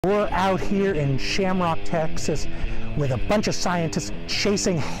We're out here in Shamrock, Texas with a bunch of scientists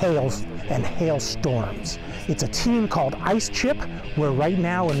chasing hails and hailstorms. It's a team called ICECHIP. We're right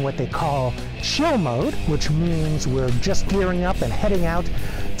now in what they call chill mode, which means we're just gearing up and heading out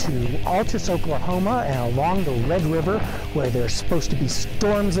to Altus, Oklahoma and along the Red River where there's supposed to be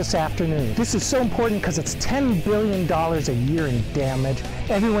storms this afternoon. This is so important because it's $10 billion a year in damage.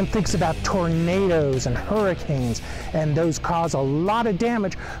 Everyone thinks about tornadoes and hurricanes, and those cause a lot of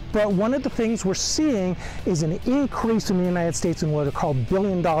damage, but one of the things we're seeing is an increase in the United States in what are called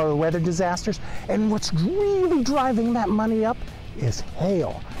billion-dollar weather disasters, and what's really driving that money up is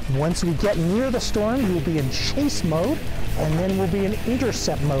hail. Once we get near the storm, we'll be in chase mode, and then we'll be in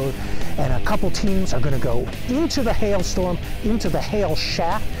intercept mode, and a couple teams are going to go into the hailstorm, into the hail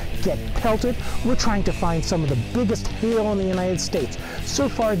shaft, get pelted. We're trying to find some of the biggest hail in the United States. So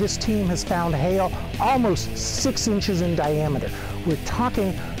far, this team has found hail almost 6 inches in diameter. We're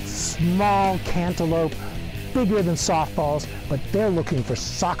talking small cantaloupe, bigger than softballs, but they're looking for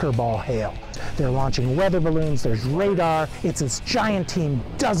soccer ball hail. They're launching weather balloons, there's radar. It's this giant team,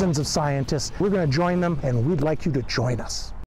 dozens of scientists. We're going to join them, and we'd like you to join us.